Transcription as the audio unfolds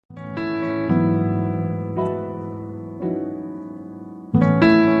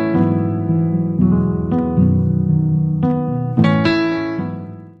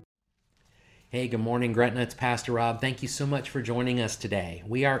Hey, good morning, Gretna. It's Pastor Rob. Thank you so much for joining us today.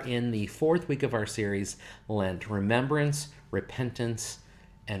 We are in the fourth week of our series, Lent, Remembrance, Repentance,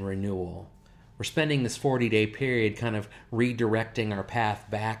 and Renewal. We're spending this 40-day period kind of redirecting our path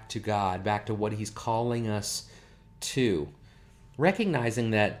back to God, back to what He's calling us to,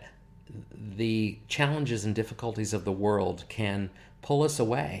 recognizing that the challenges and difficulties of the world can pull us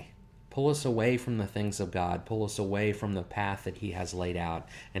away from the things of God, pull us away from the path that He has laid out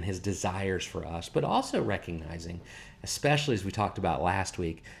and His desires for us, but also recognizing, especially as we talked about last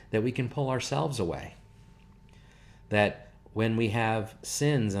week, that we can pull ourselves away. That when we have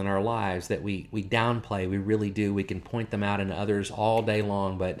sins in our lives that we downplay, we really do, we can point them out in others all day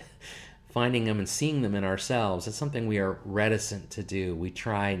long, but finding them and seeing them in ourselves is something we are reticent to do. We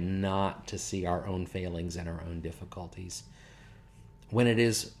try not to see our own failings and our own difficulties. When it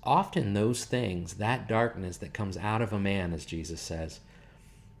is often those things, that darkness that comes out of a man, as Jesus says,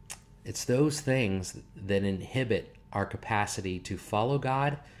 it's those things that inhibit our capacity to follow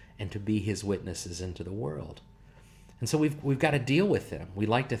God and to be His witnesses into the world. And so we've got to deal with them. We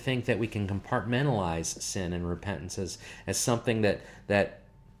like to think that we can compartmentalize sin and repentance as something that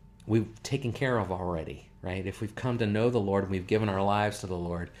we've taken care of already, right? If we've come to know the Lord and we've given our lives to the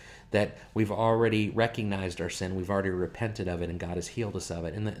Lord, that we've already recognized our sin, we've already repented of it, and God has healed us of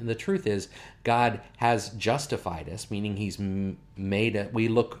it. And the truth is, God has justified us, meaning He's made it,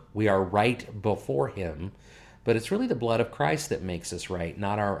 we are right before Him, but it's really the blood of Christ that makes us right,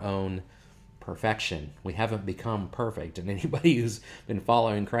 not our own perfection. We haven't become perfect, and anybody who's been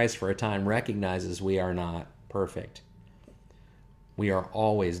following Christ for a time recognizes we are not perfect. We are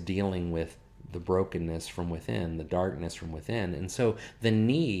always dealing with the brokenness from within, the darkness from within. And so the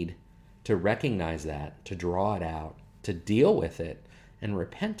need to recognize that, to draw it out, to deal with it, and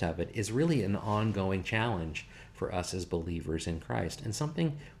repent of it is really an ongoing challenge for us as believers in Christ, and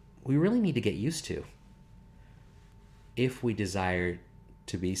something we really need to get used to if we desire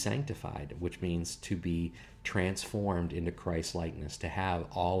to be sanctified, which means to be transformed into Christ's likeness, to have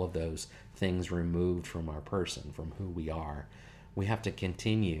all of those things removed from our person, from who we are. We have to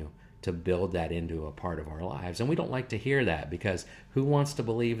continue to build that into a part of our lives. And we don't like to hear that, because who wants to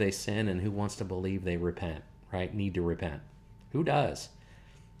believe they sin and who wants to believe they repent, right? Need to repent. Who does?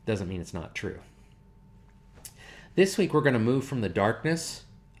 Doesn't mean it's not true. This week we're going to move from the darkness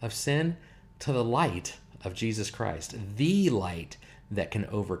of sin to the light of Jesus Christ, the light that can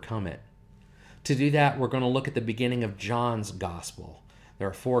overcome it. To do that, we're going to look at the beginning of John's gospel. There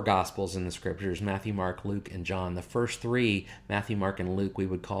are 4 Gospels in the Scriptures, Matthew, Mark, Luke, and John. The first 3, Matthew, Mark, and Luke, we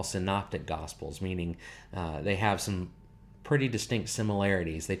would call synoptic Gospels, meaning they have some pretty distinct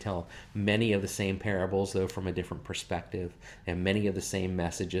similarities. They tell many of the same parables, though from a different perspective, and many of the same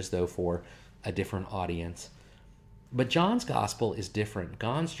messages, though for a different audience. But John's Gospel is different.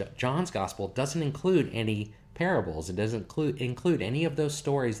 John's Gospel doesn't include any parables. It doesn't include any of those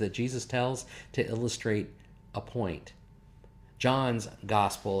stories that Jesus tells to illustrate a point. John's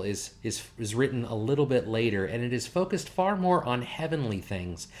gospel is written a little bit later, and it is focused far more on heavenly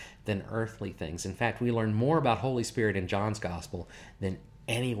things than earthly things. In fact, we learn more about Holy Spirit in John's gospel than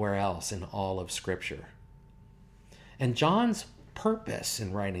anywhere else in all of Scripture. And John's purpose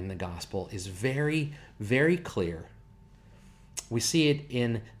in writing the gospel is very, very clear. We see it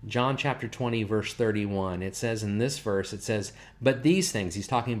in John chapter 20, verse 31. It says in this verse, it says, "But these things," he's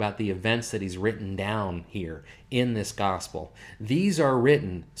talking about the events that he's written down here in this gospel, "these are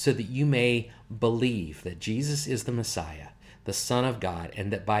written so that you may believe that Jesus is the Messiah, the Son of God,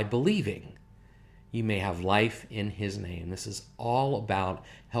 and that by believing you may have life in His name." This is all about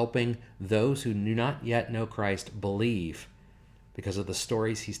helping those who do not yet know Christ believe, because of the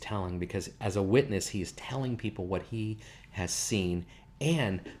stories he's telling, because as a witness, he is telling people what he has seen.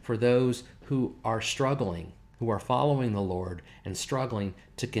 And for those who are struggling, who are following the Lord and struggling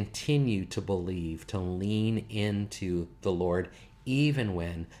to continue to believe, to lean into the Lord, even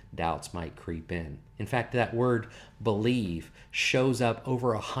when doubts might creep in. In fact, that word believe shows up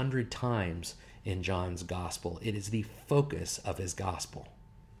over 100 times in John's gospel. It is the focus of his gospel.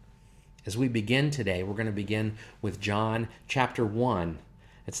 As we begin today, we're going to begin with John chapter 1.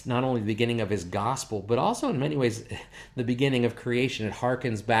 It's not only the beginning of his gospel, but also in many ways the beginning of creation. It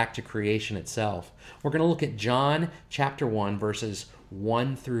harkens back to creation itself. We're going to look at John chapter 1, verses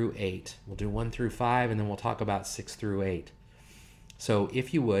 1 through 8. We'll do 1 through 5, and then we'll talk about 6 through 8. So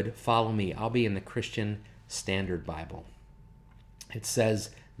if you would, follow me. I'll be in the Christian Standard Bible. It says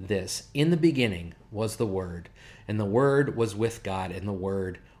this: "In the beginning was the Word, and the Word was with God, and the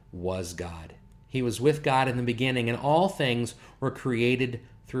Word was God. He was with God in the beginning, and all things were created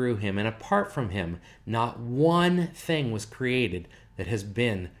through him, and apart from him, not one thing was created that has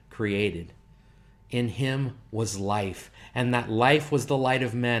been created." In him was life, and that life was the light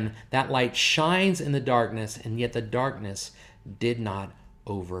of men. That light shines in the darkness, and yet the darkness did not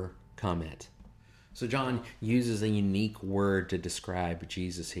overcome it. So John uses a unique word to describe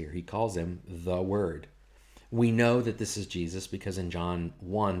Jesus here. He calls him the Word. We know that this is Jesus because in John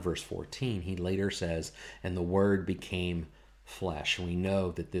 1, verse 14, he later says, and the Word became flesh. We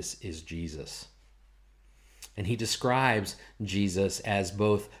know that this is Jesus. And he describes Jesus as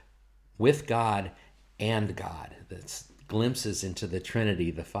both with God and God. That's glimpses into the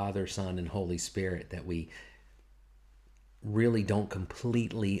Trinity, the Father, Son, and Holy Spirit that we really don't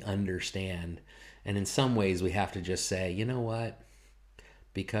completely understand. And in some ways we have to just say, you know what?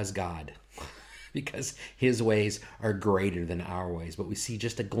 Because God, because his ways are greater than our ways. But we see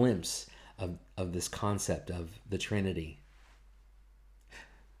just a glimpse of this concept of the Trinity.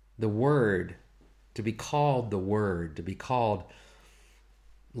 The Word, to be called the Word, to be called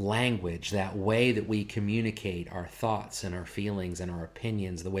language, that way that we communicate our thoughts and our feelings and our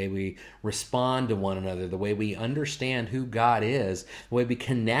opinions, the way we respond to one another, the way we understand who God is, the way we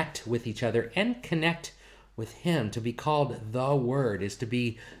connect with each other and connect with him. To be called the Word is to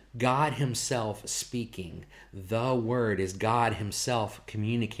be God himself speaking. The Word is God himself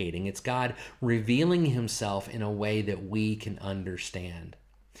communicating. It's God revealing himself in a way that we can understand.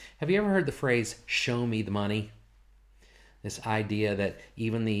 Have you ever heard the phrase, show me the money? This idea that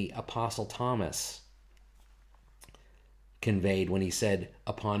even the Apostle Thomas conveyed when he said,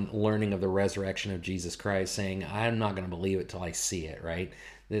 upon learning of the resurrection of Jesus Christ, saying, I'm not going to believe it till I see it, right?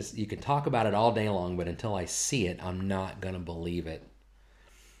 You can talk about it all day long, but until I see it, I'm not going to believe it.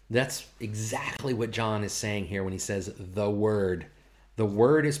 That's exactly what John is saying here when he says the Word. The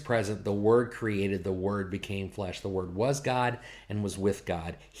Word is present. The Word created. The Word became flesh. The Word was God and was with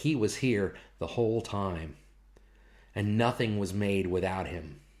God. He was here the whole time. And nothing was made without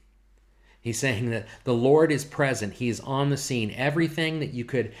him. He's saying that the Lord is present. He is on the scene. Everything that you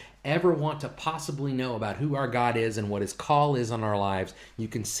could ever want to possibly know about who our God is and what his call is on our lives, you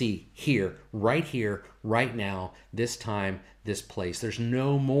can see here, right now, this time, this place. There's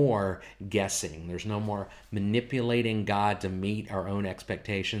no more guessing. There's no more manipulating God to meet our own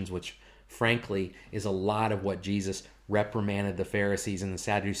expectations, which frankly is a lot of what Jesus reprimanded the Pharisees and the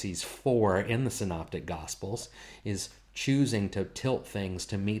Sadducees for in the Synoptic Gospels, is choosing to tilt things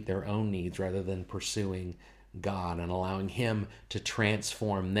to meet their own needs rather than pursuing God and allowing him to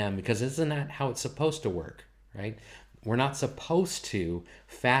transform them. Because isn't that how it's supposed to work, right? We're not supposed to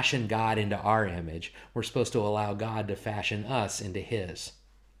fashion God into our image. We're supposed to allow God to fashion us into his.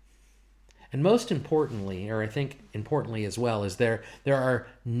 And most importantly, or I think importantly as well, is there are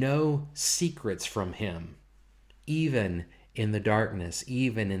no secrets from him, even in the darkness,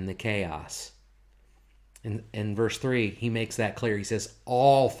 even in the chaos. In verse 3, he makes that clear. He says,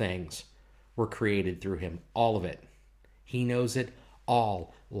 all things were created through him, all of it. He knows it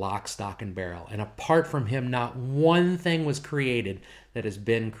all, lock, stock, and barrel. And apart from him, not one thing was created that has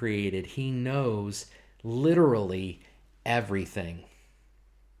been created. He knows literally everything.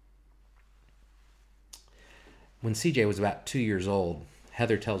 When CJ was about 2 years old,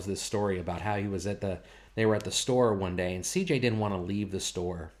 Heather tells this story about how they were at the store one day, and CJ didn't want to leave the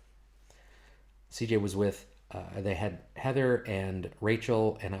store. CJ was with, they had Heather and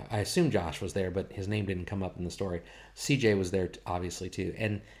Rachel, and I assume Josh was there, but his name didn't come up in the story. CJ was there, obviously, too.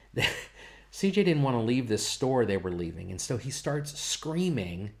 And CJ didn't want to leave this store they were leaving, and so he starts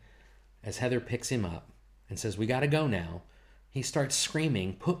screaming as Heather picks him up and says, we got to go now. He starts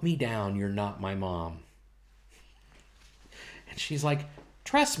screaming, put me down, you're not my mom. And she's like,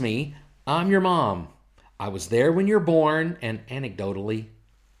 trust me, I'm your mom. I was there when you're born. And anecdotally,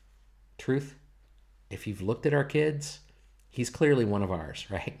 truth, if you've looked at our kids, he's clearly one of ours,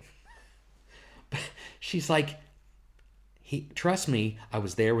 right? But she's like, trust me, I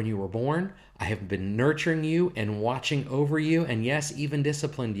was there when you were born. I have been nurturing you and watching over you, and yes, even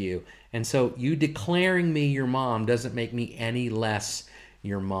disciplined you. And so you declaring me your mom doesn't make me any less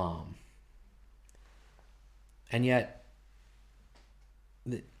your mom. And yet,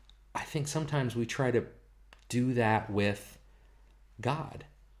 I think sometimes we try to do that with God,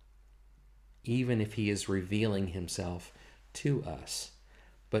 even if he is revealing himself to us.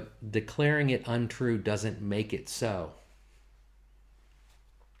 But declaring it untrue doesn't make it so.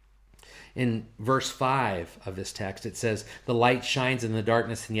 In verse 5 of this text, it says, the light shines in the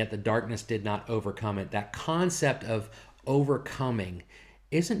darkness, and yet the darkness did not overcome it. That concept of overcoming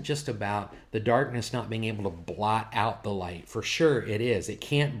isn't just about the darkness not being able to blot out the light. For sure it is. It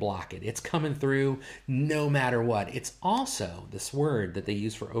can't block it. It's coming through no matter what. It's also, this word that they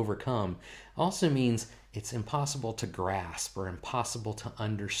use for overcome, also means it's impossible to grasp or impossible to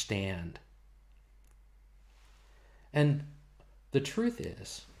understand. And the truth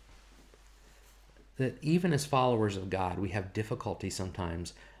is that even as followers of God, we have difficulty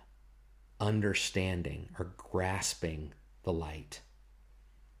sometimes understanding or grasping the light,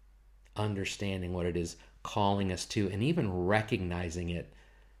 understanding what it is calling us to, and even recognizing it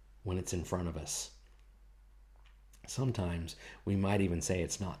when it's in front of us. Sometimes we might even say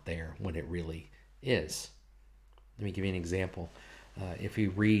it's not there when it really is. Let me give you an example. If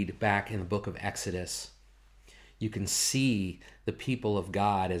you read back in the book of Exodus, you can see the people of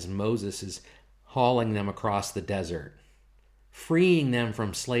God as Moses is hauling them across the desert, freeing them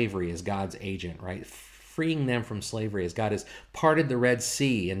from slavery as God's agent, right? Freeing them from slavery as God has parted the Red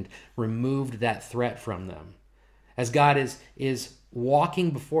Sea and removed that threat from them. As God is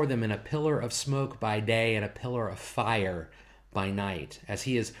walking before them in a pillar of smoke by day and a pillar of fire by night, as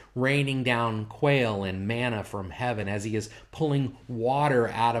he is raining down quail and manna from heaven, as he is pulling water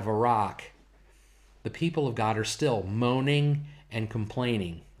out of a rock, the people of God are still moaning and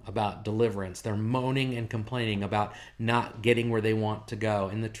complaining about deliverance. They're moaning and complaining about not getting where they want to go.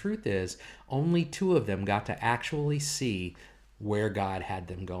 And the truth is, only 2 of them got to actually see where God had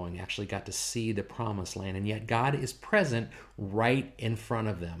them going, actually got to see the promised land. And yet God is present right in front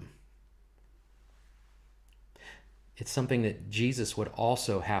of them. It's something that Jesus would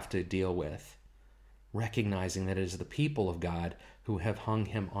also have to deal with, recognizing that it is the people of God who have hung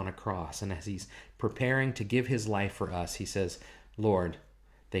him on a cross. And as he's preparing to give his life for us, he says, Lord,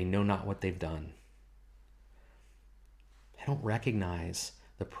 they know not what they've done. They don't recognize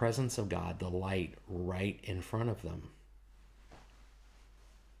the presence of God, the light right in front of them.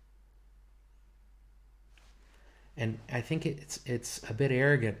 And I think it's a bit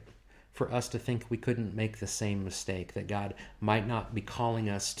arrogant for us to think we couldn't make the same mistake, that God might not be calling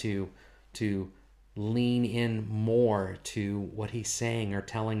us to lean in more to what he's saying or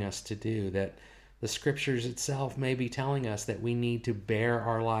telling us to do, that the scriptures itself may be telling us that we need to bear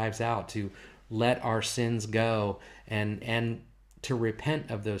our lives out, to let our sins go and to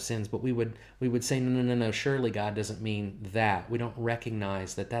repent of those sins. But we would say, no, surely God doesn't mean that. We don't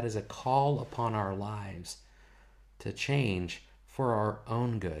recognize that that is a call upon our lives to change for our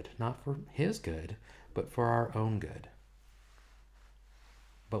own good, not for his good, but for our own good.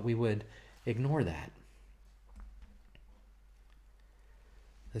 But we would ignore that.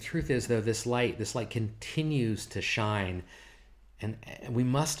 The truth is, though, this light continues to shine, and we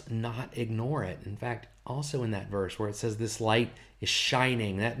must not ignore it. In fact, also in that verse where it says this light is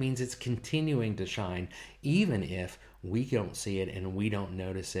shining, that means it's continuing to shine. Even if we don't see it and we don't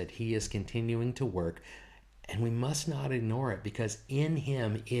notice it, he is continuing to work, and we must not ignore it, because in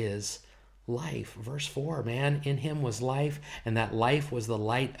him is life. Verse 4, man, in him was life, and that life was the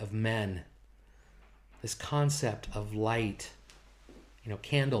light of men. This concept of light,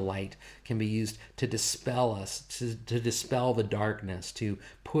 candlelight can be used to dispel us, to dispel the darkness, to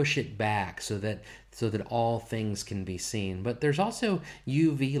push it back so that all things can be seen. But there's also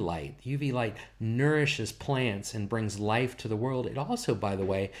UV light. UV light nourishes plants and brings life to the world. It also, by the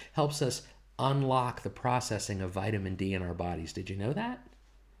way, helps us unlock the processing of vitamin D in our bodies. Did you know that?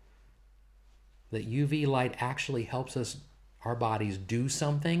 That UV light actually helps our bodies do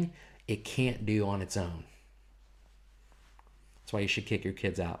something it can't do on its own. That's why you should kick your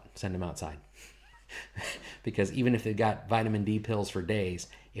kids out, send them outside. Because even if they've got vitamin D pills for days,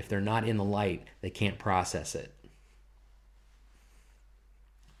 if they're not in the light, they can't process it.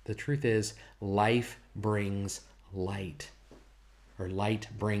 The truth is, life brings light, or light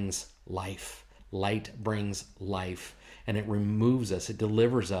brings life. Light brings life, and it removes us, it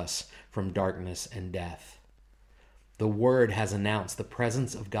delivers us from darkness and death. The Word has announced the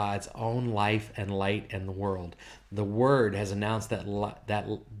presence of God's own life and light in the world. The Word has announced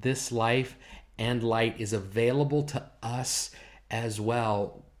that this life and light is available to us as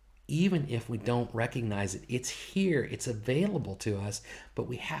well, even if we don't recognize it. It's here, it's available to us, but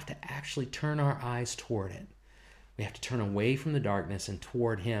we have to actually turn our eyes toward it. We have to turn away from the darkness and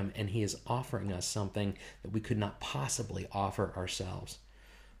toward him, and he is offering us something that we could not possibly offer ourselves.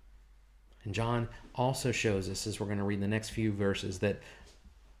 And John also shows us, as we're going to read the next few verses, that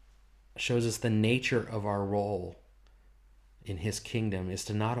shows us the nature of our role in his kingdom is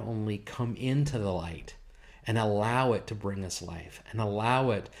to not only come into the light and allow it to bring us life and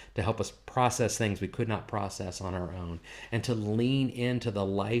allow it to help us process things we could not process on our own, and to lean into the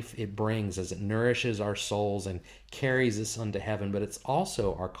life it brings as it nourishes our souls and carries us unto heaven. But it's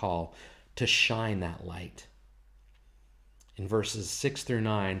also our call to shine that light. In verses 6 through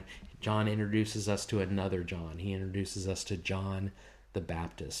 9, John introduces us to another John. He introduces us to John the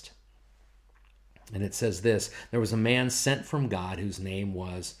Baptist. And it says this: there was a man sent from God whose name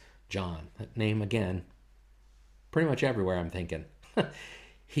was John. That name again pretty much everywhere, I'm thinking.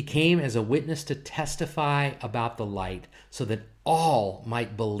 He came as a witness to testify about the light so that all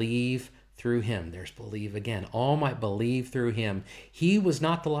might believe through him. There's believe again. All might believe through him. He was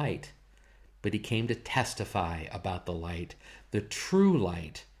not the light, but he came to testify about the light. The true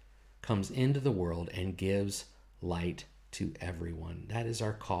light comes into the world and gives light to everyone. That is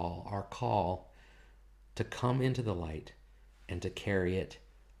our call to come into the light and to carry it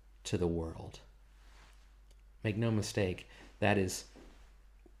to the world. Make no mistake, that is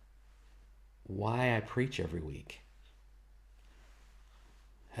why I preach every week.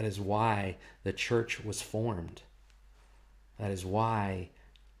 That is why the church was formed. That is why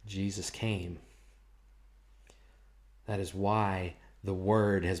Jesus came. That is why the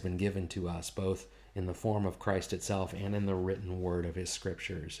Word has been given to us, both in the form of Christ itself and in the written word of his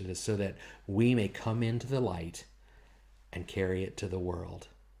scriptures. It is so that we may come into the light and carry it to the world.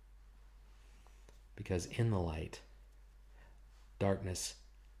 Because in the light, darkness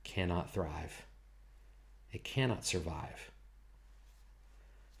cannot thrive. It cannot survive.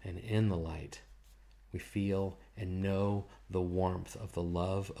 And in the light, we feel and know the warmth of the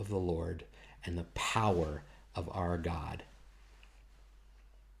love of the Lord and the power of our God.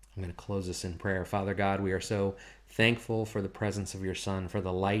 I'm going to close this in prayer. Father God, we are so thankful for the presence of your Son, for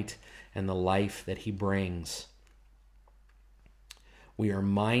the light and the life that he brings. We are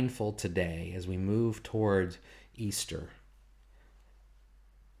mindful today as we move toward Easter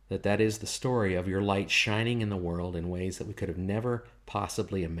that is the story of your light shining in the world in ways that we could have never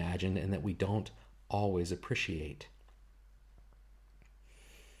possibly imagined and that we don't always appreciate.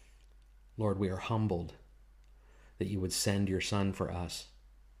 Lord, we are humbled that you would send your Son for us.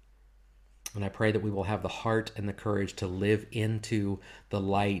 And I pray that we will have the heart and the courage to live into the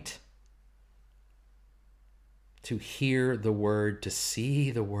light, to hear the word, to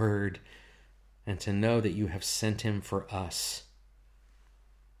see the word, and to know that you have sent him for us.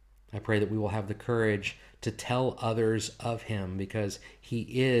 I pray that we will have the courage to tell others of him, because he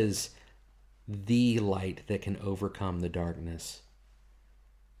is the light that can overcome the darkness,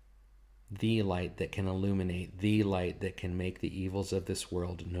 the light that can illuminate, the light that can make the evils of this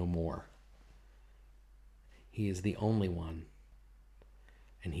world no more. He is the only one,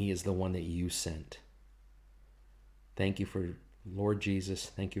 and he is the one that you sent. Thank you for Lord Jesus.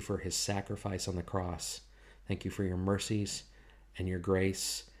 Thank you for his sacrifice on the cross. Thank you for your mercies and your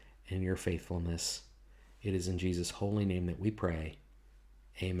grace and your faithfulness. It is in Jesus' holy name that we pray.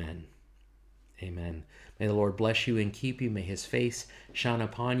 Amen. Amen. May the Lord bless you and keep you. May his face shine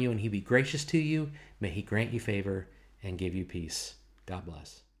upon you and he be gracious to you. May he grant you favor and give you peace. God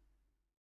bless.